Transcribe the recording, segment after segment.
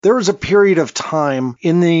There was a period of time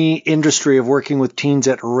in the industry of working with teens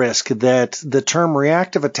at risk that the term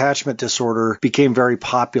reactive attachment disorder became very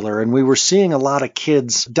popular, and we were seeing a lot of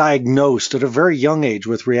kids diagnosed at a very young age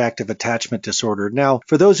with reactive attachment disorder. Now,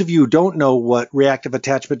 for those of you who don't know what reactive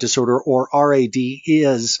attachment disorder or RAD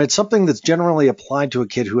is, it's something that's generally applied to a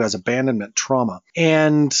kid who has abandonment trauma.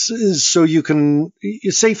 And so you can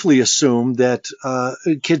safely assume that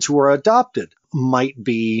kids who are adopted might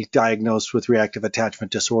be diagnosed with reactive attachment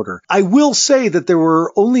disorder. I will say that there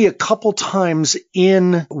were only a couple times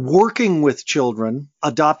in working with children,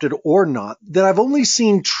 adopted or not, that I've only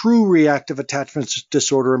seen true reactive attachment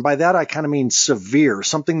disorder. And by that, I kind of mean severe,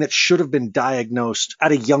 something that should have been diagnosed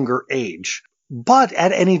at a younger age. But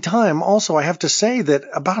at any time, also, I have to say that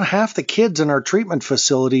about half the kids in our treatment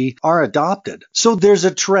facility are adopted. So there's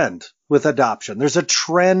a trend with adoption. There's a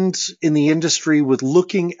trend in the industry with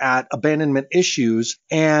looking at abandonment issues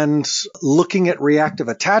and looking at reactive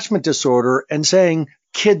attachment disorder and saying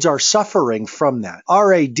kids are suffering from that.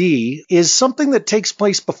 RAD is something that takes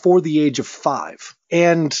place before the age of 5.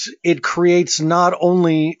 And it creates it's not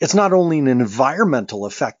only an environmental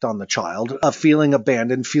effect on the child of feeling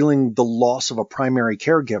abandoned, feeling the loss of a primary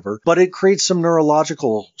caregiver, but it creates some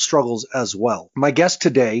neurological struggles as well. My guest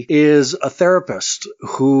today is a therapist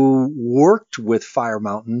who worked with Fire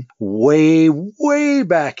Mountain way, way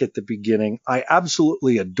back at the beginning. I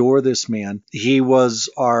absolutely adore this man. He was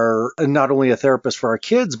not only a therapist for our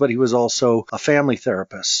kids, but he was also a family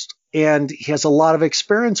therapist. And he has a lot of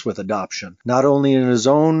experience with adoption, not only in his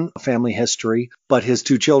own family history, but his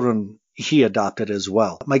 2 children he adopted as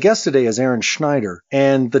well. My guest today is Aaron Schneider,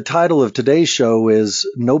 and the title of today's show is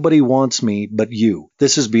Nobody Wants Me But You.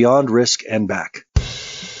 This is Beyond Risk and Back.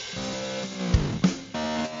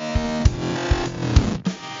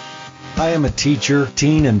 I am a teacher,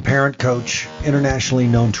 teen and parent coach, internationally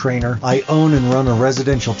known trainer. I own and run a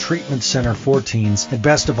residential treatment center for teens. And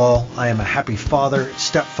best of all, I am a happy father,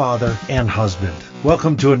 stepfather, and husband.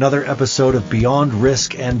 Welcome to another episode of Beyond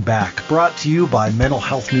Risk and Back, brought to you by Mental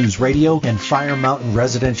Health News Radio and Fire Mountain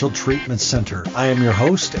Residential Treatment Center. I am your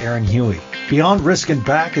host, Aaron Huey. Beyond Risk and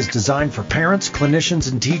Back is designed for parents,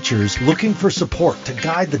 clinicians, and teachers looking for support to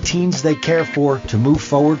guide the teens they care for to move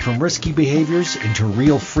forward from risky behaviors into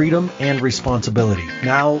real freedom and responsibility.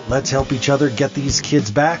 Now, let's help each other get these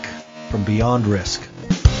kids back from Beyond Risk.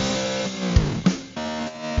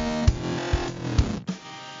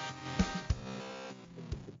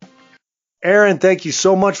 Aaron, thank you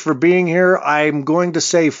so much for being here. I'm going to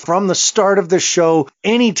say from the start of the show,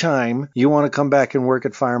 anytime you want to come back and work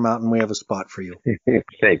at Fire Mountain, we have a spot for you.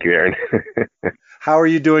 Thank you, Aaron. How are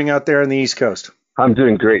you doing out there on the East Coast? I'm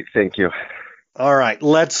doing great, thank you. All right,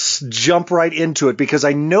 let's jump right into it because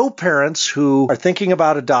I know parents who are thinking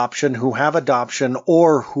about adoption, who have adoption,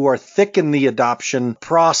 or who are thick in the adoption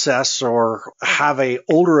process or have an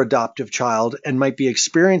older adoptive child and might be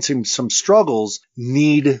experiencing some struggles,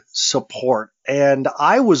 need support. And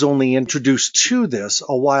I was only introduced to this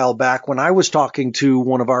a while back when I was talking to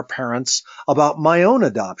one of our parents about my own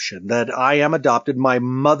adoption, that I am adopted. My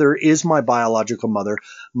mother is my biological mother.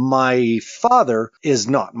 My father is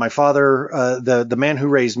not. My father, the man who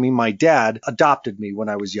raised me, my dad, adopted me when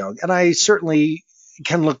I was young. And I certainly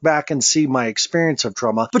can look back and see my experience of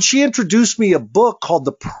trauma. But she introduced me a book called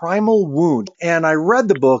The Primal Wound. And I read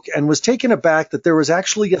the book and was taken aback that there was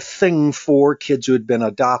actually a thing for kids who had been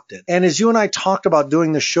adopted. And as you and I talked about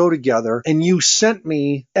doing the show together, and you sent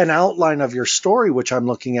me an outline of your story, which I'm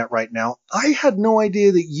looking at right now, I had no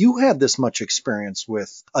idea that you had this much experience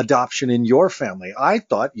with adoption in your family. I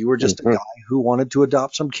thought you were just a guy who wanted to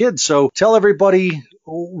adopt some kids. So tell everybody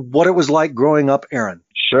what it was like growing up, Aaron.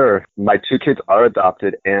 Sure. My 2 kids are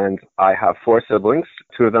adopted, and I have 4 siblings.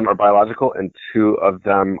 2 of them are biological, and 2 of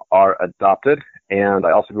them are adopted. And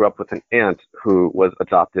I also grew up with an aunt who was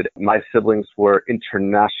adopted. My siblings were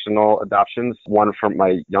international adoptions, one from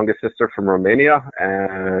my youngest sister from Romania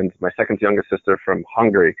and my second youngest sister from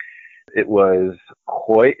Hungary. It was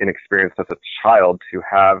quite an experience as a child to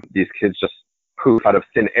have these kids just poof out of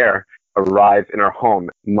thin air arrive in our home.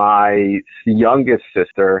 My youngest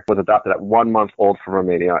sister was adopted at 1 month old from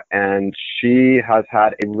Romania, and she has had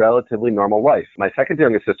a relatively normal life. My second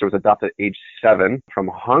youngest sister was adopted at age 7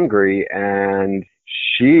 from Hungary, and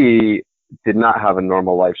she did not have a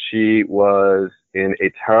normal life. She was in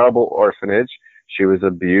a terrible orphanage. She was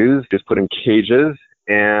abused. She was put in cages,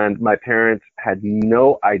 and my parents had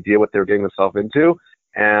no idea what they were getting themselves into.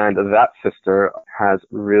 And that sister has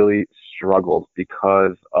really struggled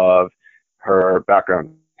because of her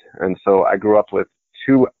background. And so I grew up with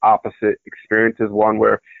 2 opposite experiences, one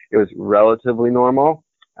where it was relatively normal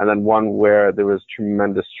and then one where there was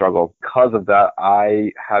tremendous struggle. Because of that,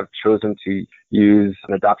 I have chosen to use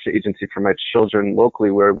an adoption agency for my children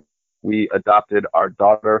locally, where we adopted our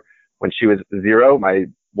daughter when she was 0. My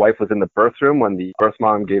wife was in the birth room when the birth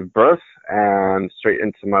mom gave birth, and straight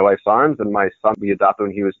into my wife's arms. And my son we adopted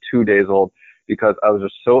when he was 2 days old, because I was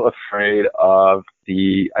just so afraid of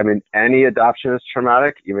any adoption is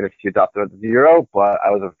traumatic, even if you adopt them at 0, but I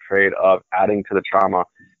was afraid of adding to the trauma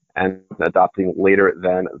and adopting later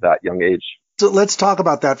than that young age. So let's talk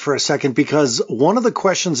about that for a second, because one of the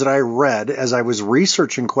questions that I read as I was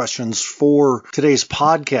researching questions for today's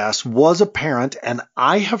podcast was a parent, and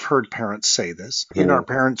I have heard parents say this in our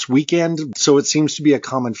parents' weekend, so it seems to be a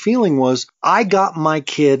common feeling, was, I got my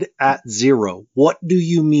kid at 0. What do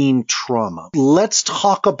you mean trauma? Let's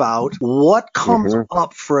talk about what comes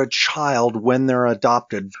up for a child when they're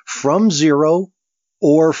adopted from 0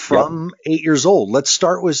 or from 8 years old. Let's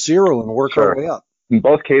start with 0 and work our way up. In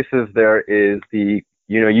both cases, there is you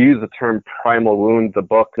use the term primal wound, the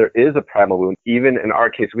book, there is a primal wound. Even in our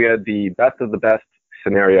case, we had the best of the best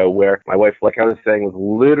scenario where my wife, like I was saying, was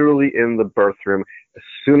literally in the birth room. As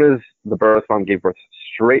soon as the birth mom gave birth,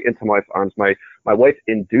 straight into my wife's arms. My wife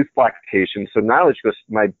induced lactation, so not only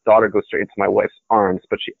my daughter goes straight into my wife's arms,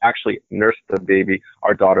 but she actually nursed the baby,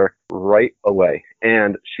 our daughter, right away.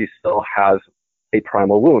 And she still has a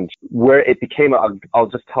primal wound. Where it became, I'll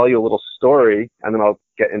just tell you a little story and then I'll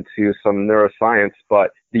get into some neuroscience.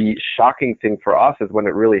 But the shocking thing for us is when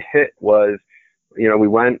it really hit was, we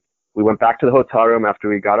went back to the hotel room after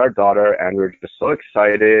we got our daughter, and we were just so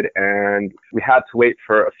excited, and we had to wait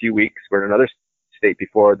for a few weeks. We're in another state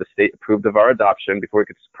before the state approved of our adoption, before we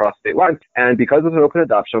could cross state lines. And because it was an open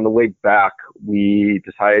adoption, on the way back, we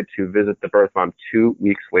decided to visit the birth mom 2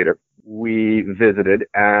 weeks later. We visited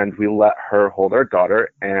and we let her hold our daughter,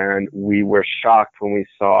 and we were shocked when we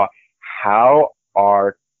saw how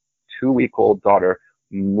our 2-week-old daughter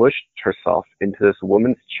mushed herself into this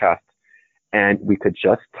woman's chest, and we could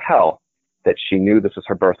just tell that she knew this was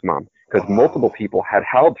her birth mom, because multiple people had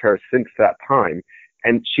held her since that time,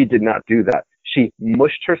 and she did not do that. She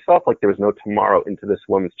mushed herself like there was no tomorrow into this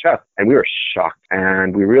woman's chest, and we were shocked,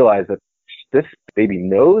 and we realized that this baby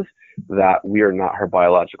knows that we are not her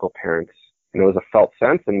biological parents. And it was a felt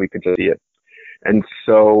sense, and we could just see it. And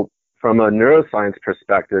so from a neuroscience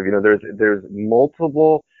perspective, there's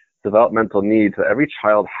multiple developmental needs that every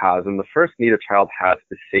child has. And the first need a child has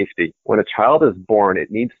is safety. When a child is born, it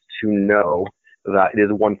needs to know that it is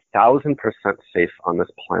 1000% safe on this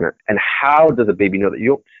planet. And how does a baby know that? You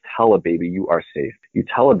don't tell a baby you are safe. You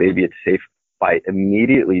tell a baby it's safe by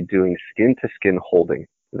immediately doing skin-to-skin holding.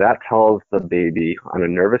 That tells the baby on a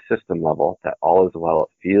nervous system level that all is well.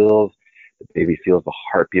 The baby feels the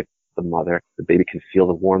heartbeat of the mother. The baby can feel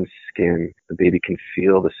the warm skin. The baby can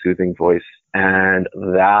feel the soothing voice. And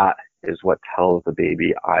that is what tells the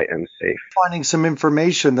baby, I am safe. Finding some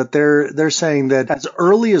information that they're saying that as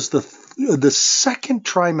early as the second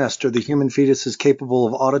trimester, the human fetus is capable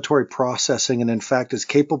of auditory processing, and in fact is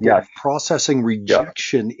capable of processing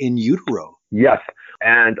rejection in utero. Yes.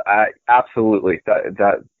 And absolutely,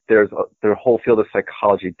 that there's a whole field of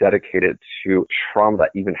psychology dedicated to trauma that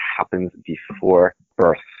even happens before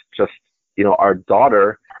birth. Just, our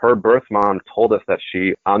daughter, her birth mom told us that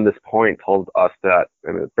she, on this point, told us that,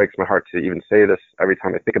 and it breaks my heart to even say this every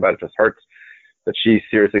time I think about it, it just hurts, that she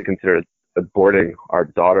seriously considered aborting our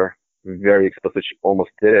daughter. Very explicit. She almost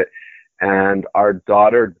did it. And our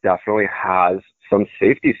daughter definitely has some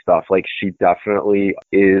safety stuff. Like, she definitely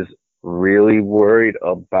is really worried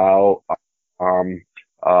about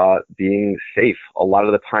being safe a lot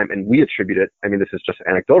of the time. And we attribute it, this is just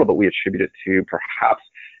anecdotal, but we attribute it to perhaps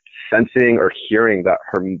sensing or hearing that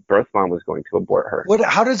her birth mom was going to abort her.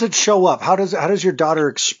 How does it show up? How does your daughter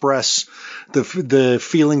express the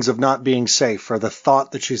feelings of not being safe, or the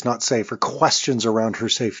thought that she's not safe, or questions around her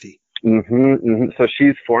safety? So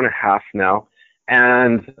she's 4.5 now.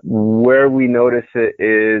 And where we notice it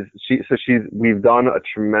is we've done a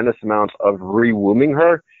tremendous amount of rewombing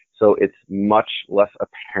her. So it's much less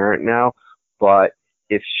apparent now. But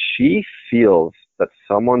if she feels that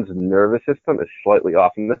someone's nervous system is slightly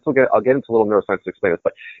off, and I'll get into a little neuroscience to explain this,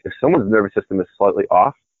 but if someone's nervous system is slightly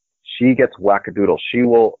off, she gets wackadoodle. She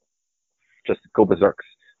will just go berserks.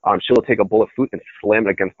 She'll take a bullet flute and slam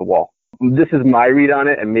it against the wall. This is my read on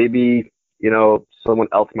it, and maybe, someone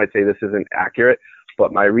else might say this isn't accurate,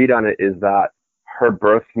 but my read on it is that her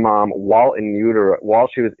birth mom, while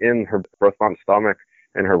she was in her birth mom's stomach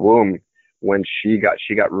and her womb, when she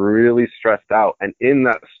got really stressed out, and in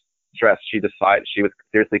that stress, she decided she was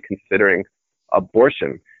seriously considering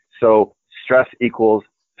abortion. So stress equals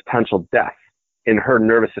potential death in her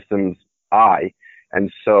nervous system's eye.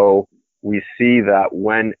 And so we see that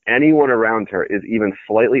when anyone around her is even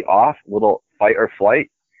slightly off, little fight or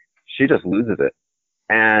flight, she just loses it.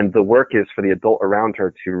 And the work is for the adult around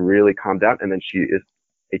her to really calm down, and then she is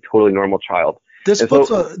a totally normal child. This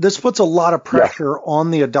puts a lot of pressure on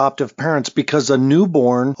the adoptive parents, because a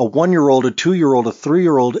newborn, a 1-year-old, a 2-year-old, a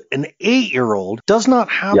 3-year-old, an 8-year-old does not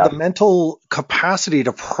have the mental capacity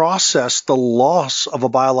to process the loss of a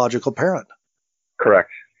biological parent. Correct.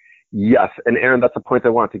 Yes. And Aaron, that's a point I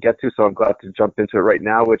wanted to get to, so I'm glad to jump into it right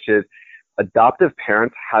now, which is adoptive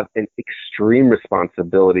parents have an extreme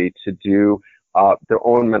responsibility to do their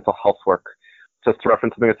own mental health work. Just to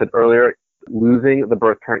reference something I said earlier, losing the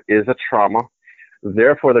birth parent is a trauma.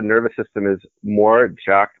 Therefore, the nervous system is more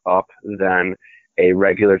jacked up than a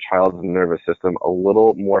regular child's nervous system, a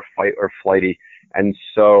little more fight or flighty. And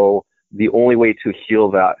so the only way to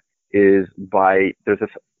heal that is there's this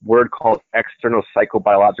word called external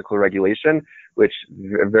psychobiological regulation, which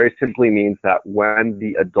very simply means that when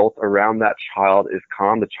the adult around that child is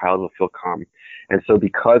calm, the child will feel calm. And so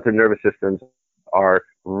because their nervous systems are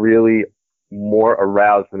really more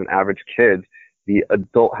aroused than an average kid, the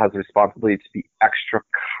adult has a responsibility to be extra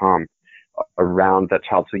calm around that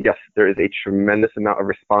child. So yes, there is a tremendous amount of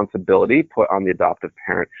responsibility put on the adoptive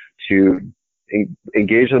parent to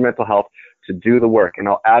engage in mental health, to do the work. And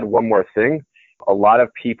I'll add one more thing. A lot of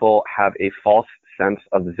people have a false sense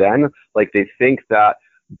of zen. Like they think that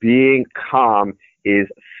being calm is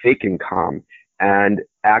faking calm. And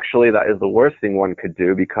actually that is the worst thing one could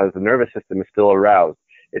do, because the nervous system is still aroused.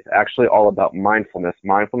 It's actually all about mindfulness.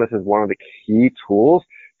 Mindfulness is one of the key tools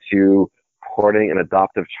to supporting an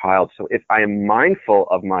adoptive child. So if I am mindful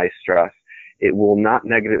of my stress, it will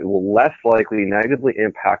less likely negatively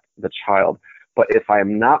impact the child. But if I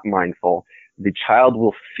am not mindful, the child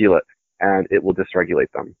will feel it and it will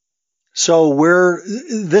dysregulate them. So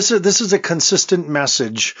this is a consistent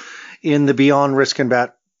message in the Beyond Risk and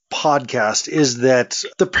Bat podcast, is that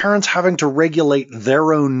the parents having to regulate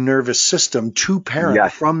their own nervous system to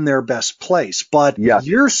parent from their best place. But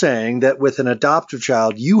you're saying that with an adoptive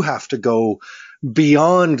child, you have to go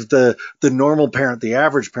beyond the normal parent, the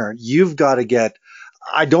average parent. You've got to get,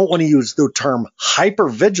 I don't want to use the term hyper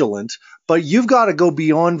vigilant, but you've got to go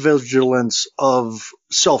beyond vigilance of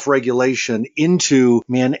self-regulation into,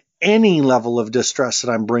 man, any level of distress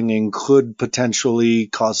that I'm bringing could potentially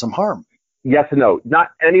cause some harm. Yes and no. Not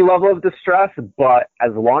any level of distress, but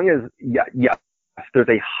as long as, yes, there's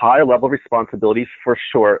a high level of responsibility for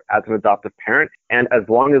sure as an adoptive parent. And as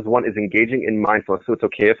long as one is engaging in mindfulness, so it's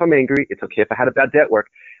okay if I'm angry, it's okay if I had a bad day at work,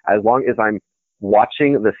 as long as I'm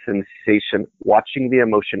watching the sensation, watching the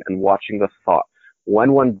emotion, and watching the thought.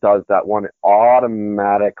 When one does that, one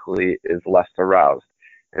automatically is less aroused.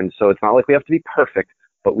 And so it's not like we have to be perfect,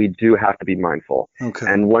 but we do have to be mindful. Okay.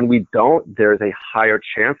 And when we don't, there's a higher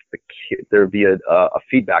chance there'll be a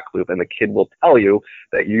feedback loop, and the kid will tell you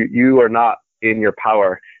that you are not in your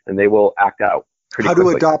power, and they will act out pretty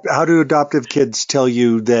quickly. How do adoptive kids tell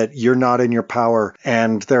you that you're not in your power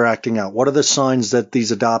and they're acting out? What are the signs that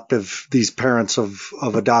these parents of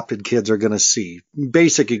adopted kids are going to see?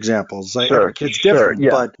 Basic examples. Every kid's different,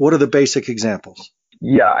 but what are the basic examples?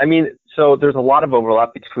 Yeah, I mean, so there's a lot of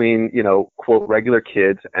overlap between, quote, regular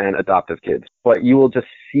kids and adoptive kids, but you will just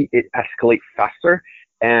see it escalate faster,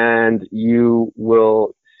 and you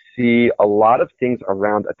will see a lot of things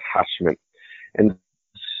around attachment. And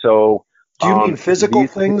so, do you mean physical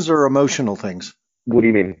things or emotional things? What do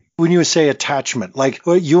you mean? When you say attachment, like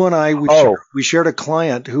you and I, we shared a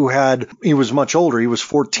client he was much older. He was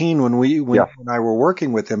 14 when I were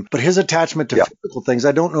working with him, but his attachment to physical things,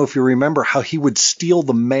 I don't know if you remember how he would steal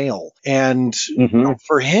the mail. And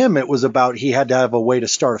for him, it was about, he had to have a way to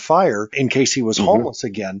start a fire in case he was homeless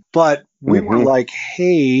again. But we were like,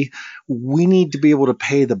 hey, we need to be able to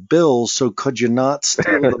pay the bills, so could you not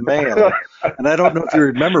steal the mail? And I don't know if you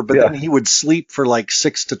remember, but then he would sleep for like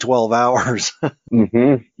 6 to 12 hours.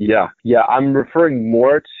 Yeah. I'm referring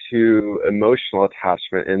more to emotional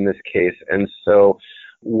attachment in this case. And so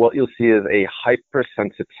what you'll see is a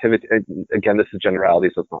hypersensitivity. Again, this is generality,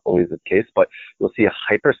 so it's not always the case, but you'll see a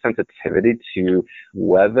hypersensitivity to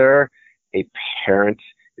whether a parent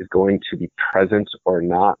is going to be present or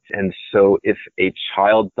not. And so if a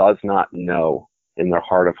child does not know in their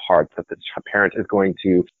heart of hearts that the parent is going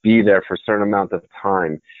to be there for a certain amount of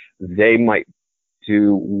time, they might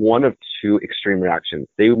do one of two extreme reactions.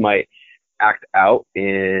 They might act out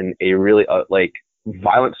in a really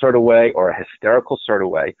violent sort of way or a hysterical sort of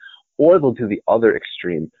way, or they'll do the other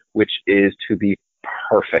extreme, which is to be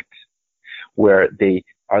perfect, where they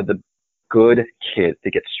are the good kids.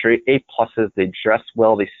 They get straight A+, they dress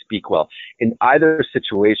well, they speak well. In either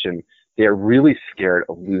situation, they're really scared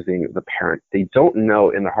of losing the parent. They don't know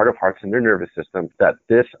in their heart of hearts, in their nervous system, that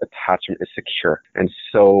this attachment is secure. And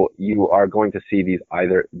so you are going to see these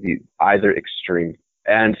either extreme.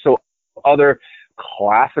 And so other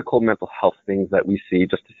classical mental health things that we see,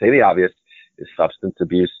 just to say the obvious, is substance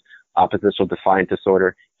abuse, oppositional defiant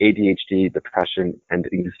disorder, ADHD, depression, and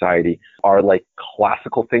anxiety are like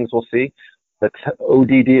classical things we'll see. But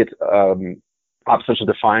ODD, it's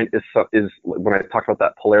oppositional defiant is when I talked about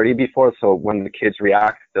that polarity before. So when the kids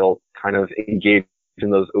react, they'll kind of engage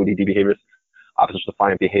in those ODD behaviors, oppositional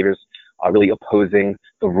defiant behaviors, really opposing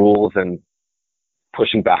the rules and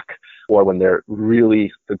pushing back. Or when they're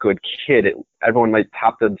really the good kid, everyone might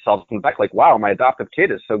tap themselves in the back like, wow, my adoptive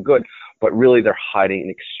kid is so good. But really they're hiding an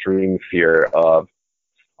extreme fear of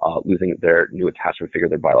losing their new attachment figure,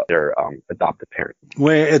 their adoptive parent.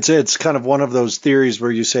 Well, it's kind of one of those theories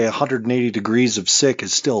where you say 180 degrees of sick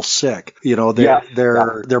is still sick. You know,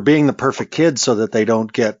 they're being the perfect kid so that they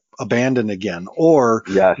don't get abandoned again, or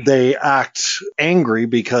they act angry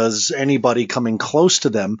because anybody coming close to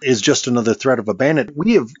them is just another threat of abandonment.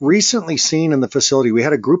 We have recently seen in the facility, we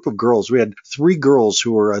had a group of girls. We had 3 girls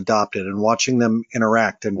who were adopted, and watching them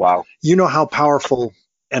interact. And you know how powerful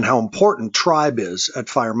and how important tribe is at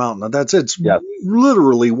Fire Mountain. Now it's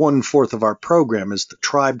literally 1/4 of our program is the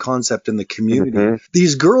tribe concept in the community. Mm-hmm.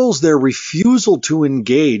 These girls, their refusal to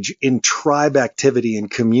engage in tribe activity and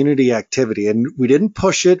community activity, and we didn't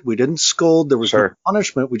push it, we didn't scold, there was no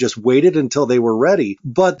punishment, we just waited until they were ready.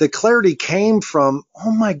 But the clarity came from,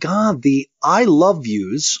 oh my God, the I love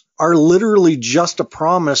yous are literally just a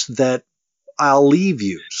promise that I'll leave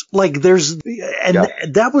you. Like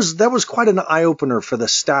that was quite an eye opener for the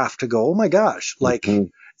staff to go, oh my gosh, like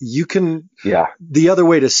you can, the other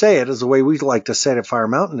way to say it is the way we like to say it at Fire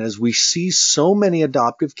Mountain is we see so many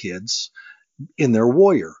adoptive kids in their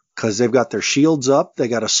warrior because they've got their shields up, they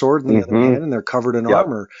got a sword in the other hand, and they're covered in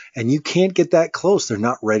armor, and you can't get that close. They're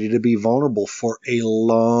not ready to be vulnerable for a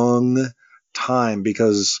long time,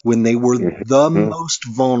 because when they were the most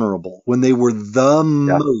vulnerable, when they were the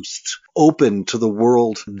most open to the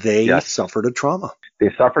world, they suffered a trauma. They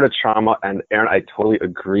suffered a trauma, and Aaron, I totally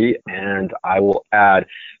agree. And I will add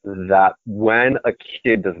that when a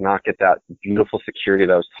kid does not get that beautiful security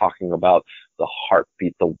that I was talking about, the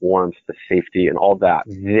heartbeat, the warmth, the safety, and all that,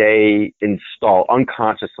 they install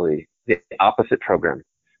unconsciously the opposite program.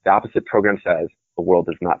 The opposite program says the world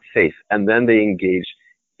is not safe. And then they engage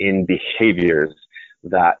in behaviors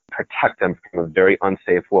that protect them from a very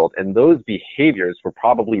unsafe world. And those behaviors were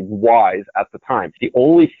probably wise at the time. The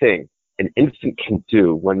only thing an infant can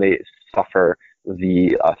do when they suffer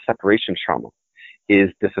the separation trauma is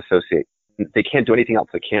disassociate. They can't do anything else.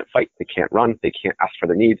 They can't fight. They can't run. They can't ask for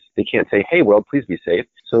their needs. They can't say, hey, world, please be safe.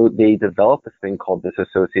 So they develop this thing called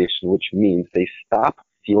disassociation, which means they stop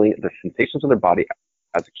feeling the sensations of their body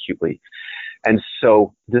as acutely. And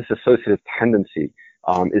so this associative tendency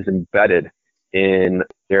is embedded in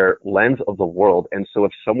their lens of the world. And so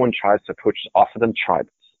if someone tries to offer them tribe,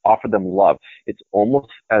 offer them love, it's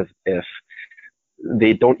almost as if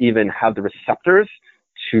they don't even have the receptors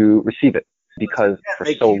to receive it, because for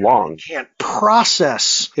so long they can't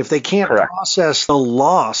process. If they can't process the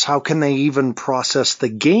loss, how can they even process the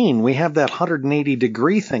gain? We have that 180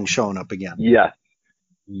 degree thing showing up again.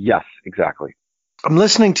 Yes, exactly. I'm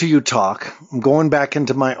listening to you talk. I'm going back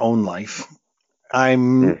into my own life.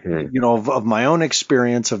 I'm, of my own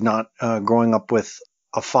experience of not growing up with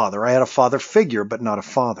a father. I had a father figure, but not a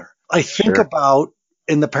father. I think about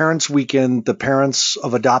in the Parents' Weekend, the parents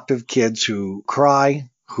of adoptive kids who cry,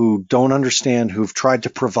 who don't understand, who've tried to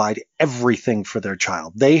provide everything for their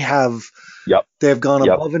child. They have gone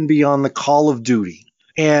above and beyond the call of duty.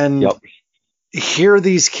 And here are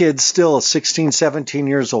these kids still 16, 17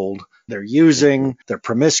 years old. They're using, they're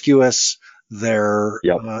promiscuous,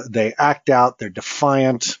 they act out, they're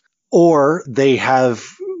defiant, or they have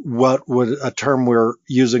what would a term we're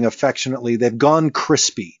using affectionately, they've gone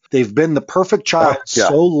crispy. They've been the perfect child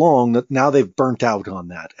so long that now they've burnt out on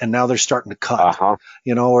that, and now they're starting to cut,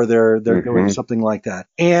 or they're doing something like that.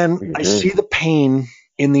 And I see the pain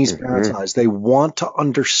in these parents' eyes. They want to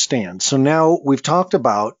understand. So now we've talked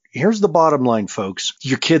about, here's the bottom line, folks.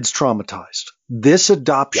 Your kid's traumatized. This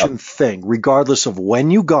adoption thing, regardless of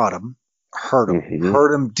when you got them, hurt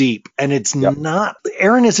them deep. And it's not,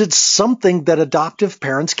 Aaron, is it something that adoptive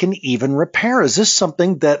parents can even repair? Is this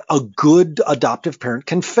something that a good adoptive parent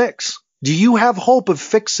can fix? Do you have hope of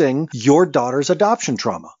fixing your daughter's adoption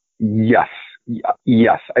trauma? Yes.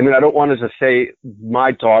 I mean, I don't want to just say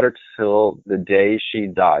my daughter till the day she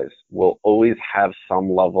dies will always have some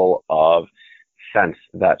level of sense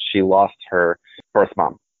that she lost her birth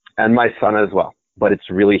mom, and my son as well. but it's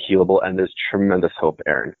really healable and there's tremendous hope,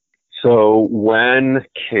 Aaron. So when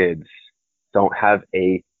kids don't have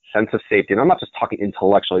a sense of safety, and I'm not just talking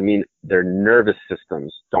intellectually, I mean their nervous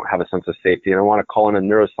systems don't have a sense of safety. And I want to call in a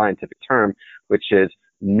neuroscientific term, which is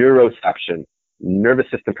neuroception, nervous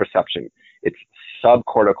system perception. It's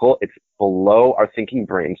subcortical. It's below our thinking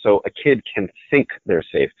brain. So a kid can think they're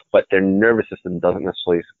safe, but their nervous system doesn't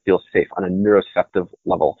necessarily feel safe on a neuroceptive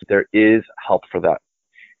level. There is help for that.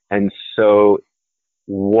 And so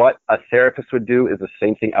what a therapist would do is the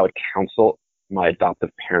same thing I would counsel my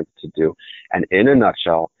adoptive parents to do. And in a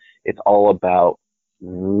nutshell, it's all about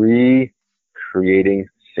recreating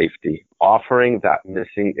safety, offering that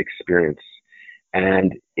missing experience.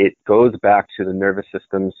 And it goes back to the nervous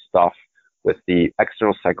system stuff with the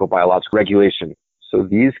external psychobiological regulation. So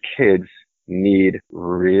these kids need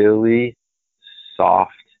really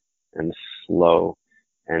soft and slow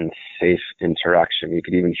and safe interaction. You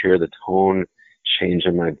could even hear the tone change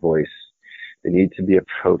in my voice. They need to be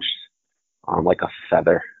approached like a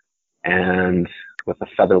feather and with a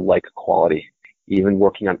feather-like quality. Even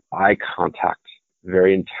working on eye contact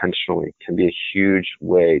very intentionally can be a huge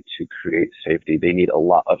way to create safety. They need a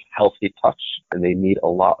lot of healthy touch and they need a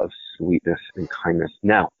lot of sweetness and kindness.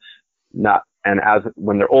 Now,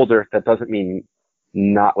 when they're older, that doesn't mean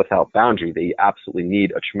not without boundary. They absolutely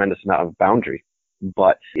need a tremendous amount of boundary,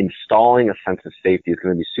 but installing a sense of safety is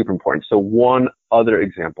going to be super important. So one other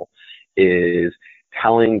example is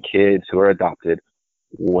telling kids who are adopted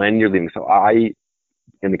when you're leaving. So I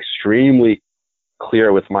am extremely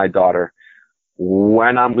clear with my daughter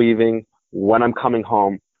when I'm leaving, when I'm coming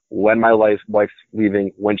home, when my wife's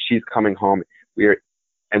leaving, when she's coming home. We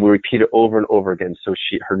repeat it over and over again. So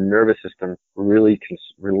her nervous system really can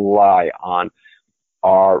rely on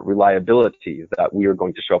our reliability that we are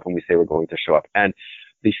going to show up when we say we're going to show up. And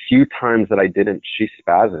the few times that I didn't, she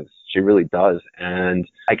spazzes. She really does. And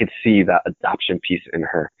I could see that adoption piece in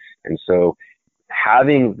her. And so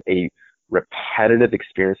having a repetitive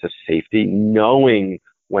experience of safety, knowing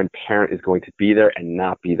when parent is going to be there and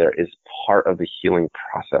not be there is part of the healing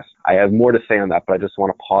process. I have more to say on that, but I just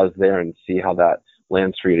want to pause there and see how that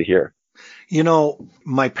lands for you to hear. You know,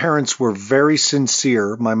 my parents were very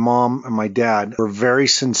sincere. My mom and my dad were very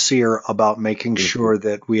sincere about making sure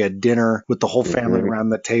that we had dinner with the whole family around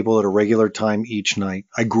the table at a regular time each night.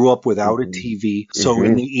 I grew up without a TV. So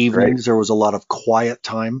in the evenings, there was a lot of quiet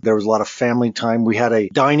time. There was a lot of family time. We had a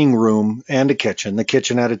dining room and a kitchen. The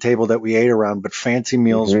kitchen had a table that we ate around, but fancy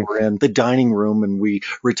meals were in the dining room, and we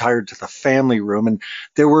retired to the family room. And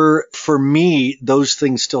there were, for me, those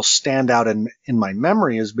things still stand out in my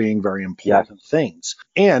memory as being very important things.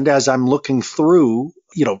 And as I'm looking through,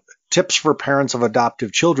 tips for parents of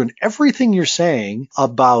adoptive children, everything you're saying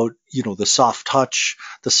about, the soft touch,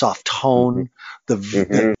 the soft tone,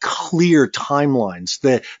 the clear timelines,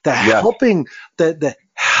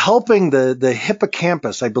 helping the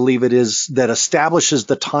hippocampus, I believe it is, that establishes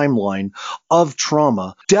the timeline of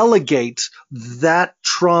trauma, delegate that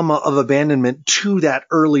trauma of abandonment to that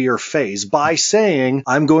earlier phase by saying,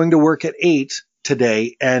 I'm going to work at 8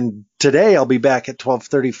 today, and today I'll be back at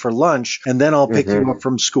 12:30 for lunch, and then I'll pick you up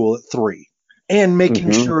from school at 3. And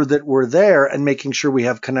making sure that we're there and making sure we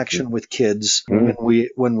have connection with kids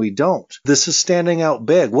when we don't. This is standing out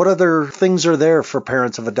big. What other things are there for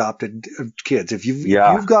parents of adopted kids? If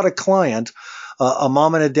you've got a client, a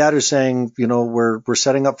mom and a dad are saying, we're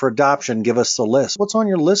setting up for adoption, give us the list. What's on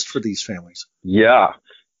your list for these families? Yeah,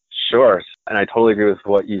 sure. And I totally agree with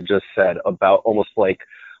what you just said about almost like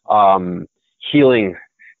healing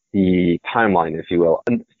the timeline, if you will.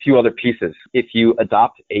 And a few other pieces. If you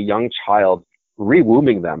adopt a young child,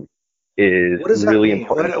 rewombing them is really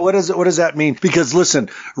important. What does that mean? Because listen,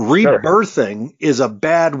 rebirthing is a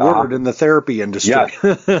bad word in the therapy industry. Yes.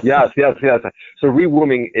 So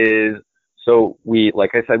rewombing is,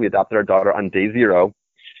 like I said, we adopted our daughter on day 0.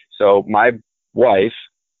 So my wife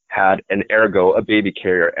had an ergo, a baby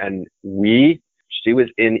carrier, and she was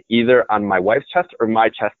in either on my wife's chest or my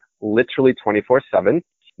chest, literally 24/7.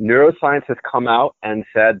 Neuroscience has come out and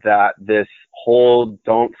said that this whole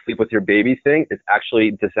don't sleep with your baby thing is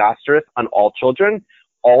actually disastrous on all children,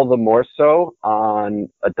 all the more so on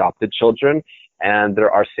adopted children. And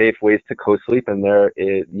there are safe ways to co-sleep, and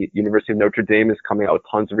University of Notre Dame is coming out with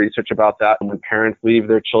tons of research about that. And when parents leave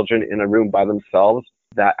their children in a room by themselves,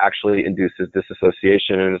 that actually induces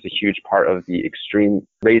disassociation and is a huge part of the extreme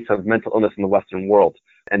rates of mental illness in the Western world.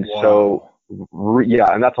 And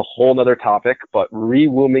and that's a whole nother topic, but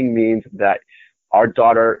rewombing means that our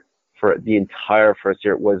daughter for the entire first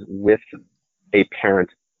year was with a parent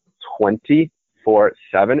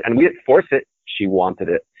 24/7, and we didn't force it. She wanted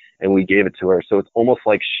it and we gave it to her. So it's almost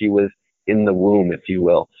like she was in the womb, if you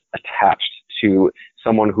will, attached to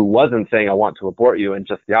someone who wasn't saying, I want to abort you, and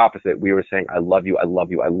just the opposite. We were saying, I love you, I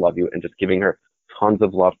love you, I love you, and just giving her tons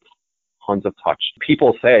of love, tons of touch.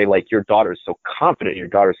 People say, like, your daughter is so confident, your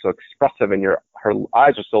daughter is so expressive, and her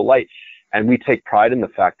eyes are so light. And we take pride in the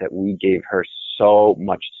fact that we gave her so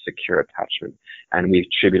much secure attachment, and we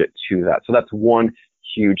attribute it to that. So that's one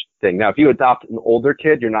huge thing. Now, if you adopt an older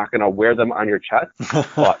kid, you're not going to wear them on your chest,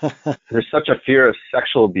 but there's such a fear of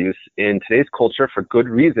sexual abuse in today's culture for good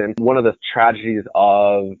reason. One of the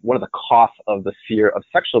costs of the fear of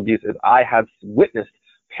sexual abuse is I have witnessed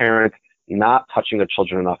parents not touching their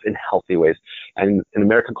children enough in healthy ways. And in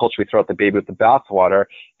American culture, we throw out the baby with the bathwater.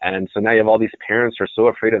 And so now you have all these parents who are so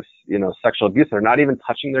afraid of, sexual abuse. They're not even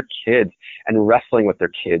touching their kids and wrestling with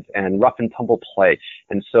their kids and rough and tumble play.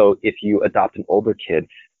 And so if you adopt an older kid,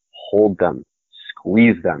 hold them,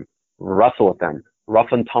 squeeze them, wrestle with them, rough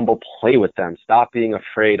and tumble play with them. Stop being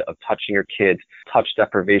afraid of touching your kids. Touch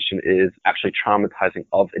deprivation is actually traumatizing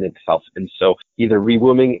in itself. And so either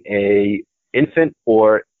rewoming a infant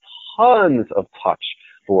or tons of touch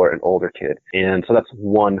for an older kid. And so that's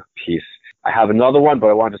one piece. I have another one, but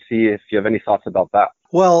I wanted to see if you have any thoughts about that.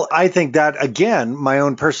 Well, I think that, again, my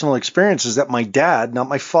own personal experience is that my dad, not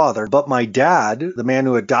my father, but my dad, the man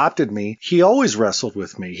who adopted me, he always wrestled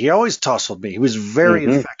with me. He always tussled me. He was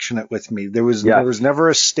very affectionate with me. There was never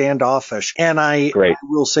a standoffish. And I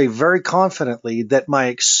will say very confidently that my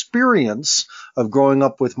experience of growing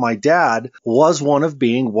up with my dad was one of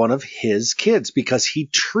being one of his kids, because he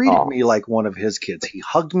treated me like one of his kids. He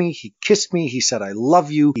hugged me. He kissed me. He said, I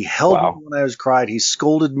love you. He held me when I was cried. He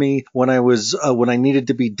scolded me when I needed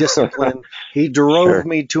to be disciplined. He drove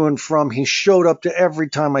me to and from. He showed up to every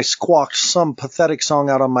time I squawked some pathetic song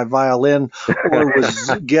out on my violin or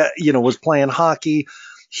was playing hockey.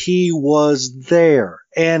 He was there.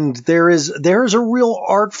 And there is a real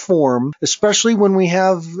art form, especially when we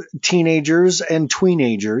have teenagers and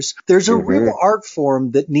tweenagers. There's a real art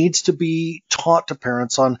form that needs to be taught to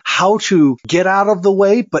parents on how to get out of the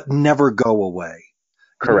way, but never go away.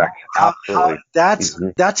 Correct. Absolutely.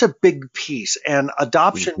 That's a big piece. And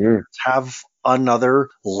adoption have another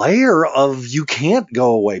layer of you can't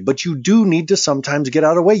go away, but you do need to sometimes get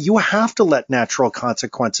out of the way. You have to let natural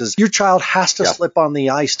consequences. Your child has to slip on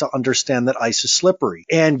the ice to understand that ice is slippery.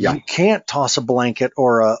 And you can't toss a blanket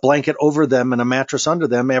over them and a mattress under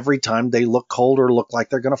them every time they look cold or look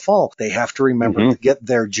like they're going to fall. They have to remember to get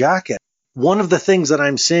their jacket. One of the things that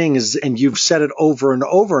I'm seeing is, and you've said it over and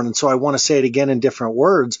over, and so I want to say it again in different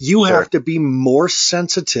words, you have to be more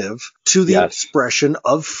sensitive to the expression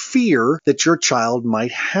of fear that your child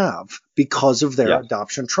might have because of their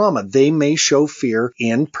adoption trauma. They may show fear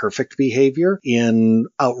in perfect behavior, in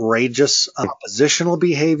outrageous oppositional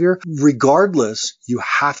behavior. Regardless, you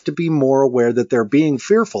have to be more aware that they're being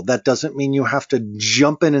fearful. That doesn't mean you have to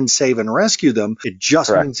jump in and save and rescue them. It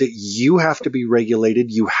just means that you have to be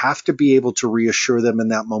regulated. You have to be able to reassure them in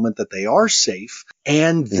that moment that they are safe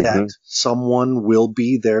and that someone will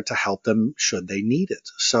be there to help them should they need it.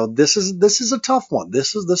 So this is a tough one.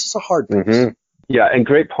 This is a hard piece. Yeah, and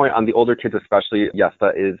great point on the older kids especially. Yes,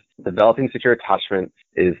 that is developing secure attachment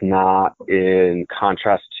is not in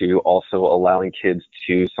contrast to also allowing kids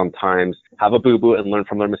to sometimes have a boo-boo and learn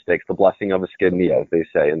from their mistakes, the blessing of a skid knee, as they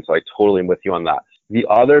say. And so I totally am with you on that. The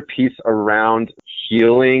other piece around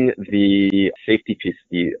healing the safety piece,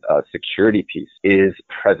 the security piece, is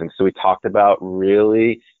presence. So we talked about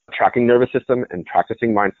really tracking nervous system and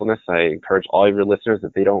practicing mindfulness. I encourage all of your listeners,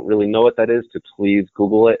 if they don't really know what that is, to please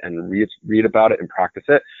Google it and read about it and practice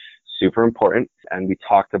it. Super important. And we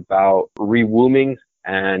talked about rewoming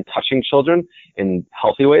and touching children in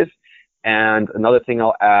healthy ways. And another thing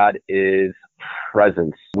I'll add is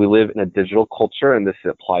presence. We live in a digital culture, and this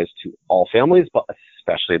applies to all families, but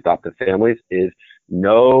especially adoptive families, is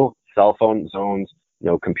no cell phone zones,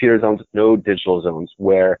 no computer zones, no digital zones,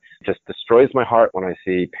 where it just destroys my heart when I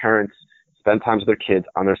see parents spend time with their kids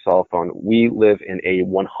on their cell phone. We live in a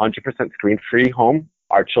 100% screen-free home.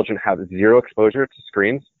 Our children have zero exposure to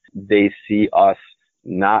screens. They see us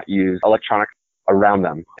not use electronics around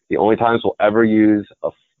them. The only times we'll ever use a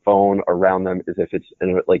phone around them is if it's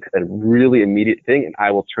like a really immediate thing, and I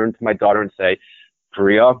will turn to my daughter and say,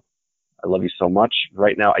 Priya, I love you so much.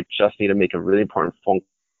 Right now, I just need to make a really important phone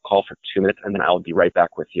call for 2 minutes, and then I'll be right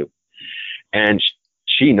back with you. And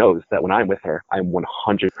she knows that when I'm with her, I'm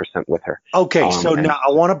 100% with her. Okay, so now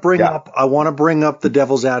I want to bring up the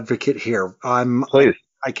devil's advocate here. Please.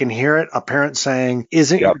 I can hear it. A parent saying,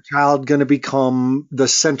 isn't Yep. your child going to become the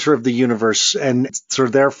center of the universe? And so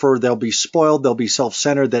therefore they'll be spoiled. They'll be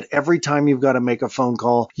self-centered, that every time you've got to make a phone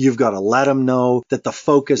call, you've got to let them know that the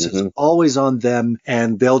focus is always on them,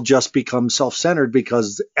 and they'll just become self-centered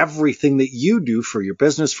because everything that you do for your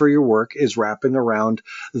business, for your work, is wrapping around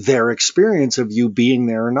their experience of you being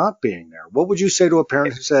there or not being there. What would you say to a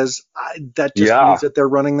parent who says that just means that they're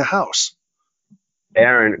running the house?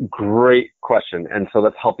 Aaron, great question. And so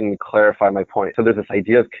that's helping me clarify my point. So there's this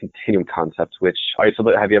idea of continuum concept, which,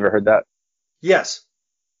 have you ever heard that? Yes.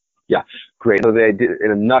 Yeah, great. So the idea,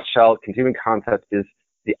 in a nutshell, continuum concept is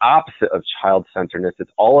the opposite of child-centeredness.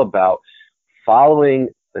 It's all about following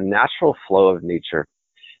the natural flow of nature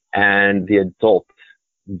and the adults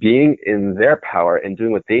being in their power and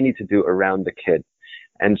doing what they need to do around the kid.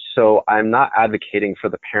 And so I'm not advocating for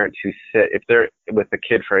the parent to sit, if they're with the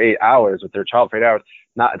kid for 8 hours, with their child for 8 hours,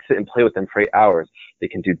 not sit and play with them for 8 hours. They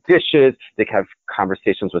can do dishes. They can have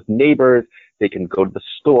conversations with neighbors. They can go to the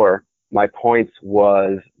store. My point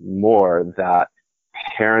was more that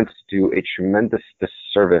parents do a tremendous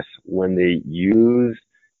disservice when they use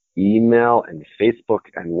email and Facebook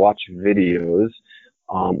and watch videos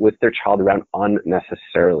with their child around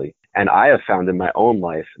unnecessarily. And I have found in my own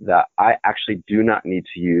life that I actually do not need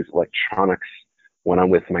to use electronics when I'm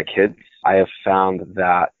with my kids. I have found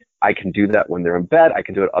that I can do that when they're in bed. I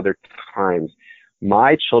can do it other times.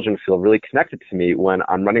 My children feel really connected to me when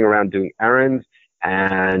I'm running around doing errands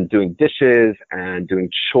and doing dishes and doing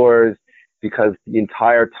chores, because the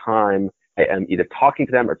entire time I am either talking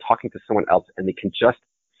to them or talking to someone else, and they can just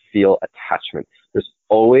feel attachment. There's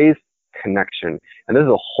always connection. And this is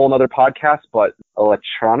a whole nother podcast, but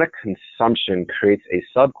electronic consumption creates a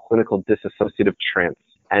subclinical dissociative trance.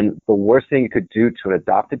 And the worst thing you could do to an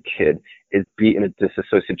adopted kid is be in a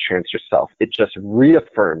dissociative trance yourself. It just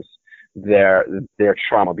reaffirms their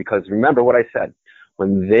trauma. Because remember what I said,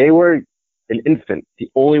 when they were an infant,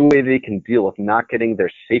 the only way they can deal with not getting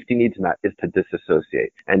their safety needs met is to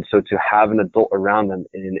disassociate. And so to have an adult around them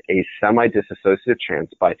in a semi-dissociative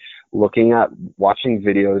trance by watching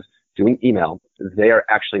videos, doing email, they are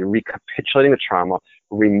actually recapitulating the trauma,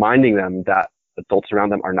 reminding them that adults around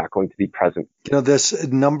them are not going to be present. You know, this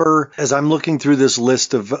number, as I'm looking through this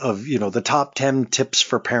list of the top 10 tips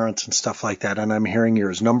for parents and stuff like that, and I'm hearing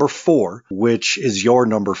yours, number 4, which is your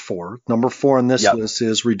number 4. Number 4 on this list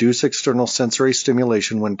is reduce external sensory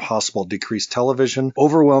stimulation when possible, decrease television,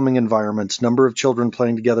 overwhelming environments, number of children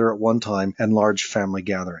playing together at one time, and large family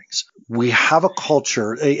gatherings. We have a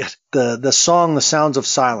culture, the song, The Sounds of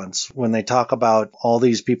Silence, when they talk about all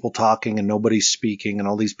these people talking and nobody's speaking and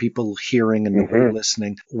all these people hearing and nobody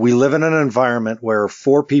listening. We live in an environment where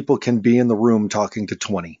 4 people can be in the room talking to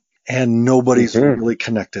 20. And nobody's really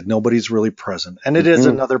connected. Nobody's really present. And it is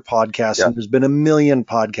another podcast, and there's been a million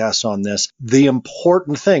podcasts on this. The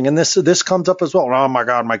important thing, and this comes up as well. Oh my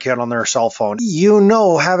God, my kid on their cell phone. You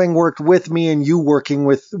know, having worked with me and you working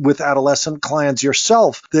with adolescent clients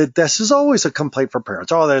yourself, that this is always a complaint for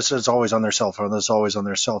parents. Oh, this is always on their cell phone. This is always on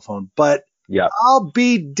their cell phone. But I'll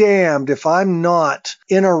be damned if I'm not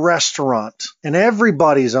in a restaurant and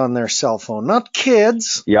everybody's on their cell phone, not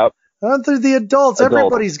kids. They're the adults.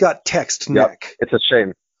 Everybody's got text, Nick. It's a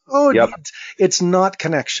shame. Oh, it's not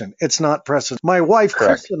connection. It's not presence. My wife,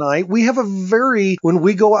 Chris, and I, we have when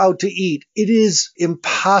we go out to eat, it is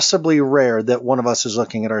impossibly rare that one of us is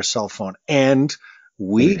looking at our cell phone. And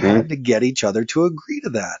we had to get each other to agree to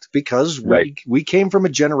that because we came from a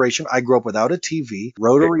generation. I grew up without a TV,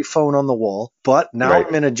 rotary phone on the wall, but now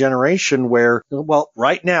I'm in a generation where,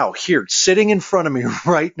 right now, here, sitting in front of me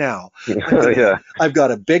right now, I've got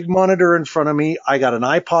a big monitor in front of me. I got an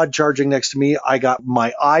iPod charging next to me. I got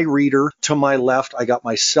my iReader to my left. I got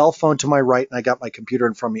my cell phone to my right, and I got my computer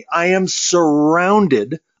in front of me. I am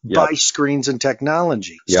surrounded by screens and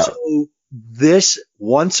technology. So this,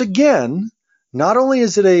 once again, not only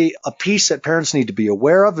is it a piece that parents need to be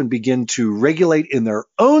aware of and begin to regulate in their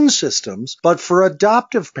own systems, but for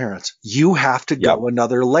adoptive parents, you have to go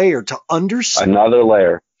another layer to understand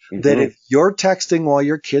that if you're texting while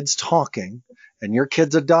your kid's talking and your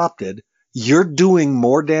kid's adopted, you're doing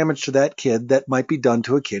more damage to that kid that might be done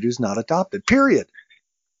to a kid who's not adopted, period.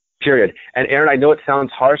 And Aaron, I know it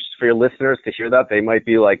sounds harsh for your listeners to hear that. They might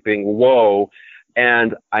be like being, whoa.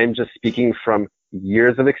 And I'm just speaking from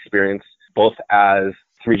years of experience, both as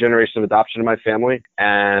 3 generations of adoption in my family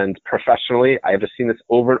and professionally. I have just seen this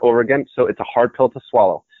over and over again. So it's a hard pill to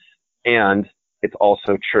swallow. And it's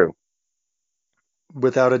also true.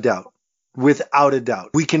 Without a doubt. Without a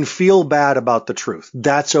doubt. We can feel bad about the truth.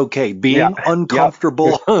 That's okay. Being Yeah.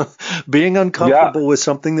 uncomfortable, being uncomfortable Yeah. with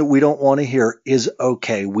something that we don't want to hear is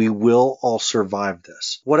okay. We will all survive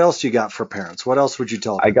this. What else you got for parents? What else would you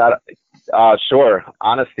tell them? I got sure.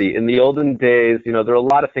 Honesty. In the olden days, there are a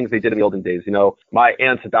lot of things they did in the olden days. My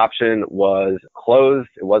aunt's adoption was closed.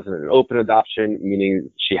 It wasn't an open adoption, meaning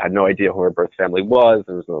she had no idea who her birth family was.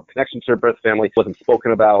 There was no connection to her birth family. It wasn't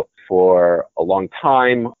spoken about for a long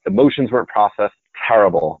time. Emotions weren't processed.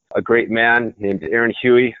 Terrible. A great man named Aaron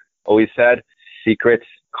Huey always said, secrets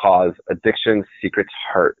cause addiction, secrets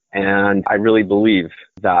hurt. And I really believe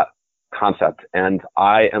that concept. And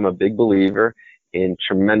I am a big believer in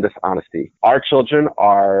tremendous honesty. Our children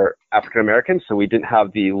are African American, so we didn't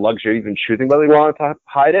have the luxury of even choosing whether we wanted to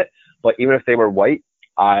hide it. But even if they were white,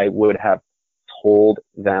 I would have told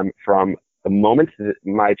them from the moment that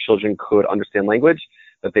my children could understand language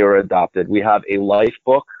that they were adopted. We have a life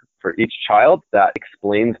book for each child that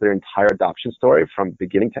explains their entire adoption story from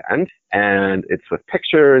beginning to end. And it's with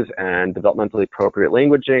pictures and developmentally appropriate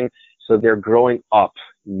languaging. So they're growing up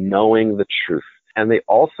knowing the truth. And they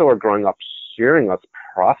also are growing up hearing us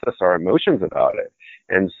process our emotions about it.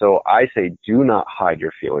 And so I say, do not hide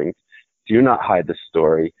your feelings. Do not hide the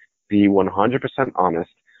story. Be 100%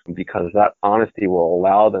 honest, because that honesty will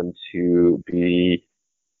allow them to be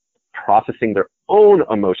processing their own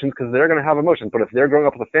emotions, because they're going to have emotions. But if they're growing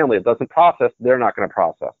up with a family that doesn't process, they're not going to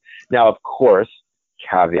process. Now, of course,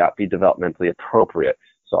 caveat, be developmentally appropriate.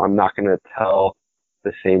 So I'm not going to tell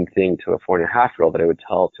the same thing to a 4.5-year-old that I would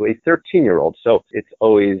tell to a 13-year-old. So it's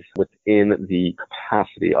always within the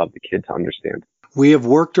capacity of the kid to understand. We have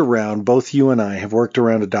worked around, both you and I have worked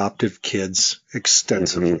around adoptive kids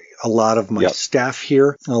extensively. Mm-hmm. A lot of my staff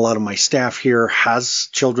here has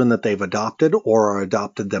children that they've adopted or are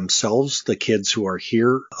adopted themselves. The kids who are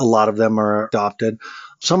here, a lot of them are adopted.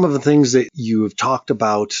 Some of the things that you have talked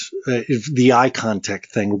about, the eye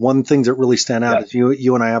contact thing. One thing that really stand out is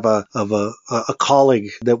you and I have a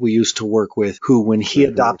colleague that we used to work with who, when he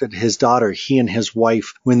adopted his daughter, he and his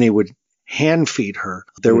wife, when they would hand feed her,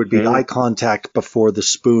 there would be eye contact before the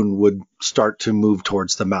spoon would start to move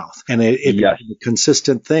towards the mouth. And it became a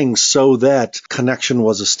consistent thing so that connection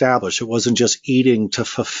was established. It wasn't just eating to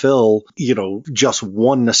fulfill, just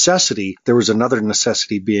one necessity. There was another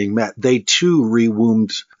necessity being met. They too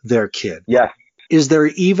rewombed their kid. Yes. Is there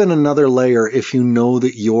even another layer if you know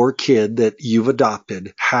that your kid that you've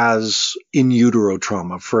adopted has in utero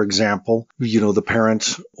trauma? For example, the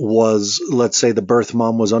parent was, let's say the birth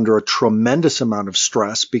mom was under a tremendous amount of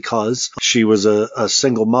stress because she was a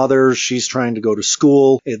single mother. She's trying to go to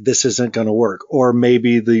school. This isn't going to work. Or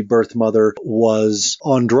maybe the birth mother was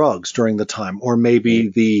on drugs during the time. Or maybe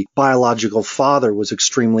the biological father was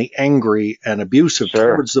extremely angry and abusive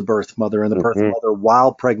towards the birth mother. And the birth mother,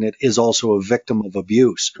 while pregnant, is also a victim of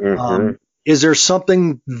abuse. Is there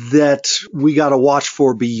something that we got to watch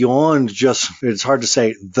for beyond just, it's hard to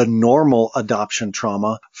say, the normal adoption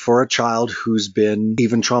trauma for a child who's been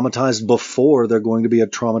even traumatized before they're going to be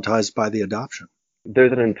traumatized by the adoption?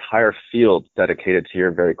 There's an entire field dedicated to your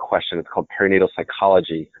very question. It's called perinatal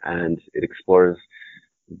psychology, and it explores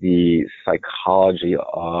the psychology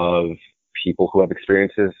of people who have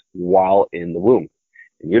experiences while in the womb,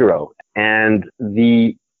 in utero. And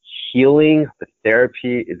the healing, the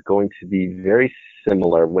therapy is going to be very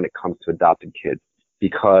similar when it comes to adopted kids,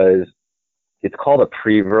 because it's called a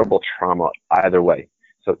preverbal trauma either way.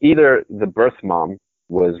 So either the birth mom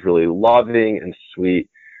was really loving and sweet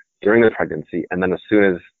during the pregnancy, and then as soon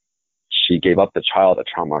as she gave up the child, a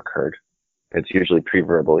trauma occurred. It's usually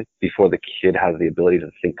preverbally, before the kid has the ability to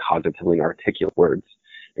think cognitively and articulate words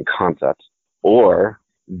and concepts. Or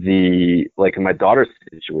like in my daughter's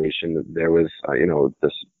situation, there was,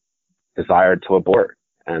 this desire to abort,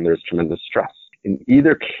 and there's tremendous stress. In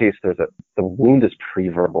either case, the wound is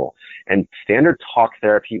preverbal, and standard talk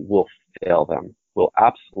therapy will fail them, will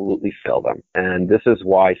absolutely fail them. And this is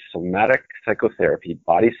why somatic psychotherapy,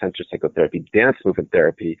 body-centered psychotherapy, dance movement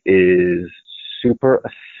therapy is super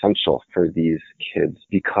essential for these kids,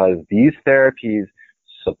 because these therapies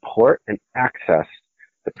support and access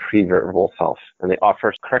the preverbal self, and they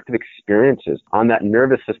offer corrective experiences on that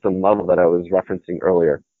nervous system level that I was referencing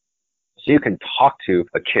earlier. So you can talk to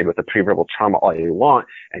a kid with a preverbal trauma all you want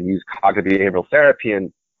and use cognitive behavioral therapy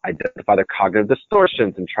and identify their cognitive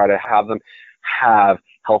distortions and try to have them have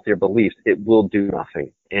healthier beliefs. It will do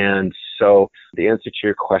nothing. And so the answer to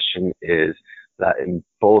your question is that in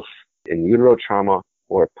both in utero trauma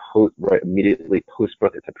or immediately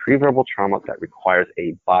post-birth, it's a preverbal trauma that requires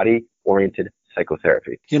a body-oriented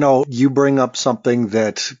psychotherapy. You know, you bring up something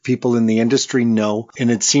that people in the industry know, and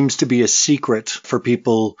it seems to be a secret for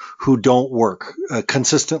people who don't work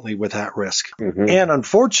consistently with at risk. Mm-hmm. And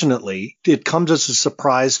unfortunately, it comes as a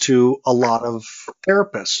surprise to a lot of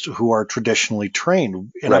therapists who are traditionally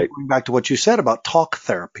trained. And Right. I'm going back to what you said about talk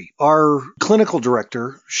therapy. Our clinical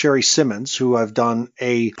director, Sherry Simmons, who I've done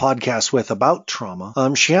a podcast with about trauma,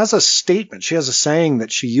 she has a statement, she has a saying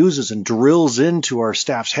that she uses and drills into our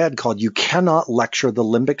staff's head called, "You cannot lecture the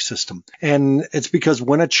limbic system." And it's because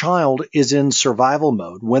when a child is in survival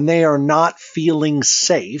mode, when they are not feeling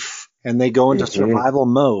safe and they go into survival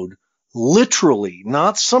mode, literally,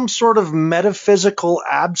 not some sort of metaphysical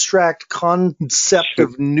abstract concept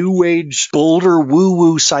of new age Boulder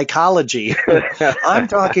woo-woo psychology. I'm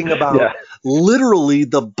talking about literally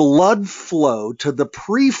the blood flow to the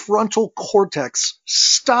prefrontal cortex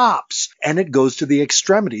stops and it goes to the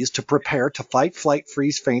extremities to prepare to fight, flight,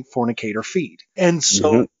 freeze, faint, fornicate, or feed. And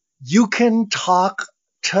so you can talk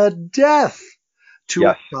to death to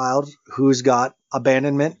a child who's got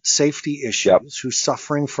abandonment, safety issues, who's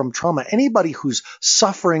suffering from trauma. Anybody who's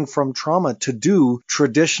suffering from trauma to do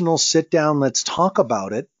traditional sit down, let's talk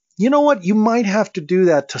about it. You know what? You might have to do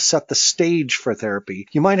that to set the stage for therapy.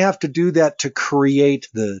 You might have to do that to create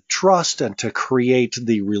the trust and to create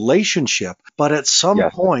the relationship. But at some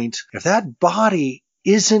point, if that body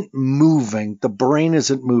isn't moving, the brain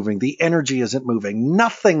isn't moving, the energy isn't moving,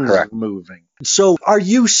 nothing's moving. So are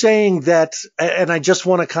you saying that, and I just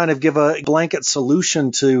want to kind of give a blanket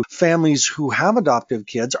solution to families who have adoptive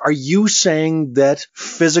kids, are you saying that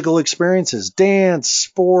physical experiences, dance,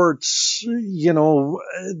 sports, you know,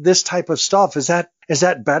 this type of stuff, is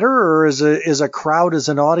that better, or is a crowd, as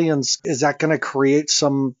an audience, is that going to create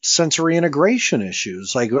some sensory integration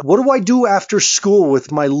issues? Like, what do I do after school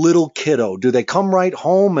with my little kiddo? Do they come right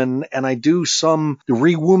home and I do some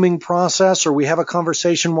rewombing process, or we have a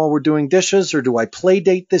conversation while we're doing dishes, or do I play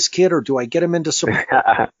date this kid, or do I get him into some?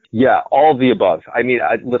 Yeah, all of the above. I mean,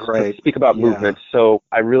 let's speak about movement. So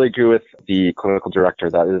I really agree with the clinical director.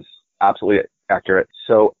 That is absolutely accurate.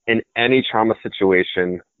 So in any trauma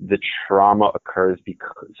situation, the trauma occurs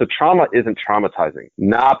so trauma isn't traumatizing.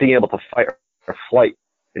 Not being able to fight or flight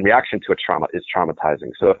in reaction to a trauma is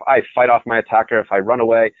traumatizing. So if I fight off my attacker, if I run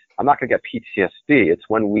away, I'm not going to get PTSD. It's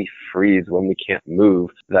when we freeze, when we can't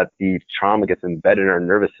move, that the trauma gets embedded in our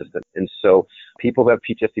nervous system. And so people who have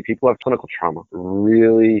PTSD, people who have clinical trauma,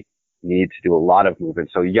 really need to do a lot of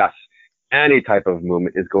movement. So yes, any type of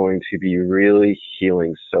movement is going to be really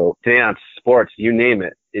healing. So dance, sports, you name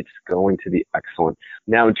it, it's going to be excellent.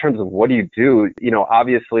 Now, in terms of what do, you know,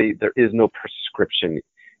 obviously there is no prescription,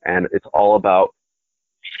 and it's all about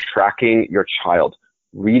tracking your child,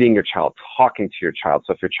 reading your child, talking to your child.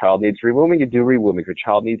 So if your child needs rewombing, you do rewombing. If your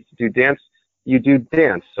child needs to do dance, you do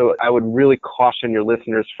dance. So I would really caution your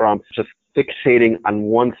listeners from just fixating on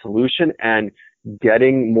one solution, and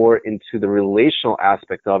getting more into the relational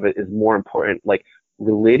aspect of it is more important, like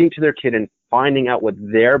relating to their kid and finding out what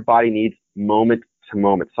their body needs moment to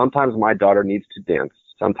moment. Sometimes my daughter needs to dance.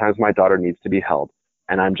 Sometimes my daughter needs to be held.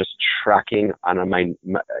 And I'm just tracking on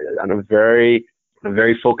a very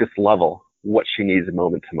focused level what she needs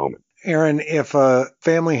moment to moment. Aaron, if a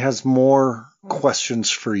family has more questions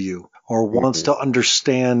for you or wants to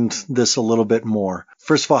understand this a little bit more,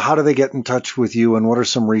 first of all, how do they get in touch with you, and what are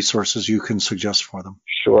some resources you can suggest for them?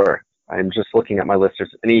 Sure. I'm just looking at my list.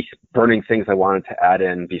 There's any burning things I wanted to add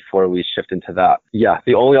in before we shift into that. Yeah,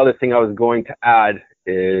 the only other thing I was going to add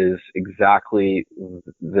is exactly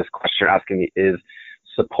this question you're asking me is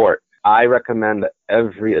support. I recommend that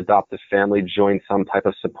every adoptive family join some type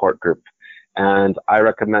of support group. And I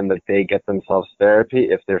recommend that they get themselves therapy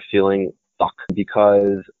if they're feeling stuck,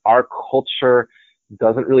 because our culture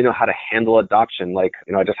doesn't really know how to handle adoption. Like,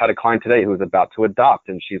 you know, I just had a client today who was about to adopt,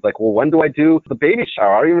 and she's like, well, when do I do the baby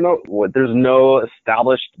shower? I don't even know. There's no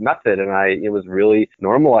established method. And it was really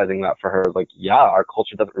normalizing that for her. Like, yeah, our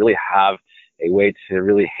culture doesn't really have a way to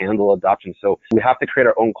really handle adoption. So we have to create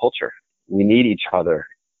our own culture. We need each other.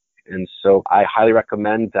 And so I highly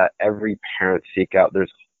recommend that every parent seek out.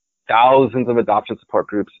 There's thousands of adoption support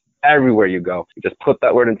groups everywhere you go. You just put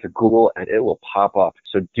that word into Google and it will pop up.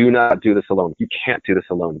 So do not do this alone. You can't do this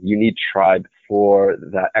alone. You need tribe for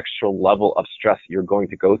that extra level of stress you're going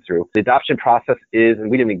to go through. The adoption process is,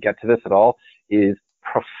 and we didn't even get to this at all, is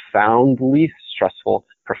profoundly stressful,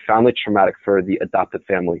 profoundly traumatic for the adopted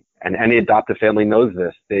family. And any adopted family knows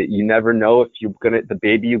this, that you never know if the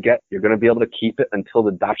baby you get, you're going to be able to keep it until the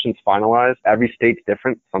adoption's finalized. Every state's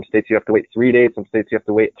different. Some states you have to wait 3 days. Some states you have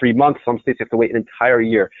to wait 3 months. Some states you have to wait an entire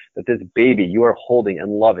year, that this baby you are holding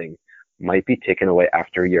and loving might be taken away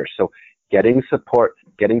after a year. So getting support,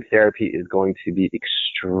 getting therapy is going to be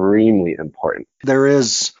extremely important. There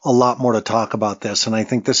is a lot more to talk about this, and I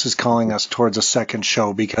think this is calling us towards a second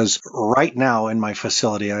show, because right now in my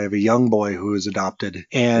facility, I have a young boy who is adopted,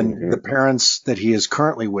 and the parents that he is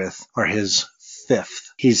currently with are his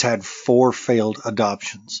fifth. He's had 4 failed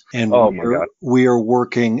adoptions, and we are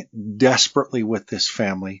working desperately with this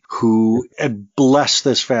family who bless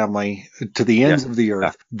this family to the ends of the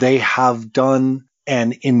earth. They have done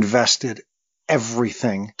and invested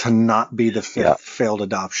everything to not be the 5th failed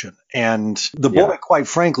adoption. And the boy, quite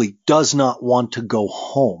frankly, does not want to go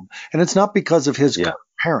home. And it's not because of his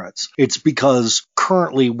parents. It's because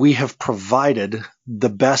currently we have provided the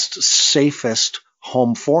best, safest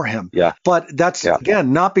home for him. But that's,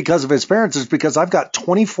 again, not because of his parents. It's because I've got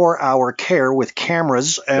 24-hour care with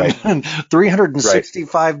cameras and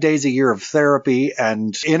 365 days a year of therapy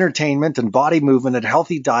and entertainment and body movement and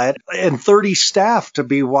healthy diet and 30 staff to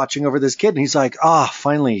be watching over this kid. And he's like,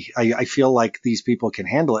 finally, I feel like these people can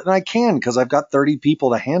handle it. And I can, because I've got 30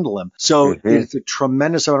 people to handle him. So it's a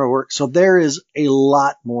tremendous amount of work. So there is a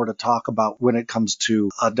lot more to talk about when it comes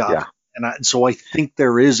to adoption. And so I think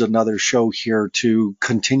there is another show here to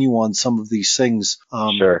continue on some of these things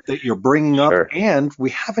that you're bringing up. And we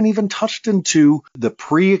haven't even touched into the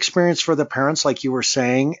pre-experience for the parents, like you were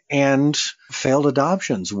saying, and failed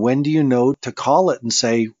adoptions. When do you know to call it and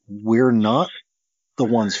say, we're not the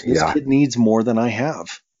ones, this kid needs more than I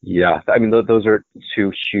have? Yeah, I mean, those are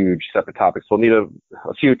 2 huge separate topics. We'll need a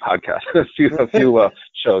few podcasts, a few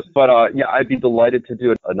shows. But I'd be delighted to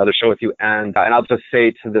do another show with you. And I'll just say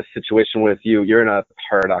to this situation with you, you're in a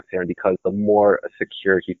paradox, Aaron, because the more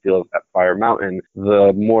secure he feels at Fire Mountain,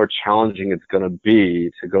 the more challenging it's going to be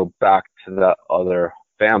to go back to that other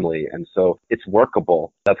family. And so it's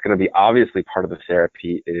workable. That's going to be obviously part of the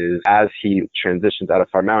therapy is as he transitions out of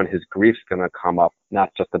Fire Mountain, his grief's going to come up,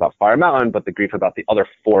 not just about Fire Mountain, but the grief about the other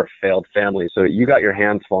 4 failed families. So you got your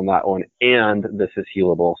hands full on that one, and this is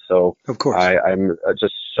healable. So of course, I'm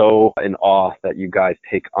just so in awe that you guys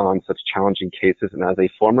take on such challenging cases. And as a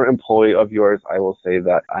former employee of yours, I will say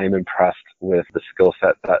that I am impressed with the skill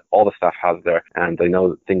set that all the staff has there. And I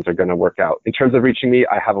know that things are going to work out. In terms of reaching me,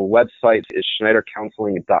 I have a website, is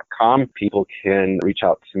SchneiderCounseling.com. People can reach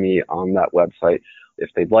out to me on that website if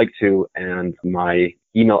they'd like to. And my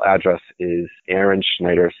email address is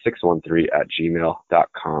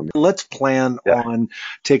aaronschneider613@gmail.com. Let's plan on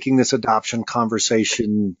taking this adoption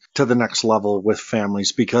conversation to the next level with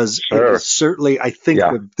families, because certainly I think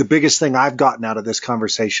the biggest thing I've gotten out of this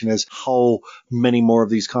conversation is how many more of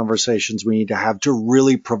these conversations we need to have to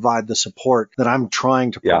really provide the support that I'm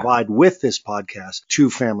trying to provide with this podcast to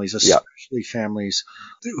families, especially families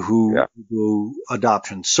who do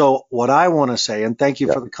adoption. So what I want to say, and thank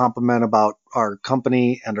you for the compliment about our company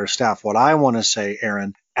and our staff. What I want to say,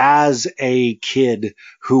 Aaron, as a kid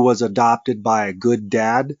who was adopted by a good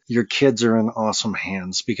dad, your kids are in awesome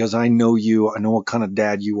hands, because I know you. I know what kind of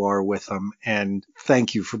dad you are with them. And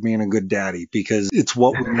thank you for being a good daddy, because it's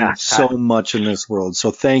what we need so much in this world.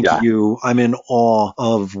 So thank you. I'm in awe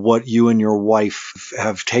of what you and your wife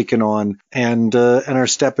have taken on and are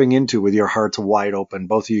stepping into with your hearts wide open.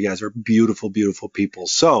 Both of you guys are beautiful, beautiful people.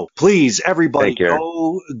 So please, everybody,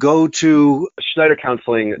 go to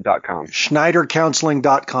SchneiderCounseling.com.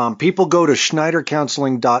 SchneiderCounseling.com. People go to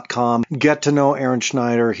SchneiderCounseling.com. Get to know Aaron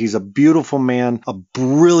Schneider. He's a beautiful man, a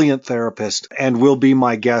brilliant therapist, and will be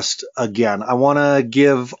my guest again. I want to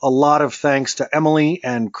give a lot of thanks to Emily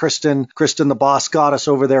and Kristen. Kristen, the boss goddess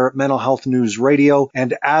over there at Mental Health News Radio.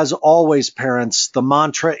 And as always, parents, the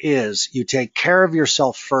mantra is you take care of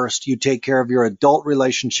yourself first. You take care of your adult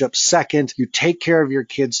relationship second. You take care of your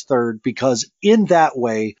kids third, because in that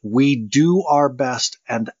way, we do our best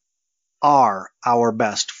and are our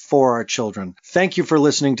best for our children. Thank you for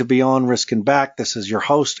listening to Beyond Risk and Back. This is your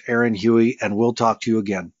host, Aaron Huey, and we'll talk to you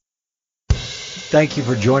again. Thank you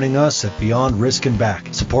for joining us at Beyond Risk and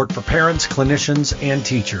Back. Support for parents, clinicians, and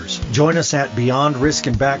teachers. Join us at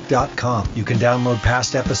BeyondRiskandBack.com. You can download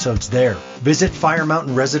past episodes there. Visit Fire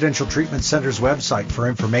Mountain Residential Treatment Center's website for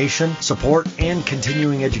information, support, and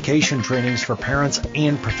continuing education trainings for parents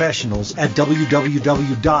and professionals at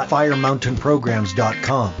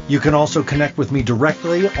www.firemountainprograms.com. You can also connect with me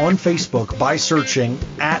directly on Facebook by searching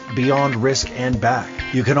at Beyond Risk and Back.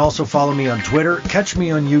 You can also follow me on Twitter, catch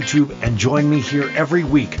me on YouTube, and join me here every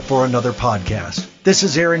week for another podcast. This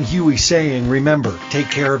is Aaron Huey saying, remember, take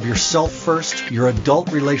care of yourself first, your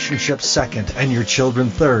adult relationships second, and your children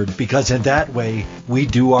third, because in that way, we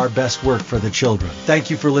do our best work for the children.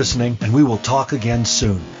 Thank you for listening, and we will talk again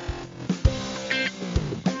soon.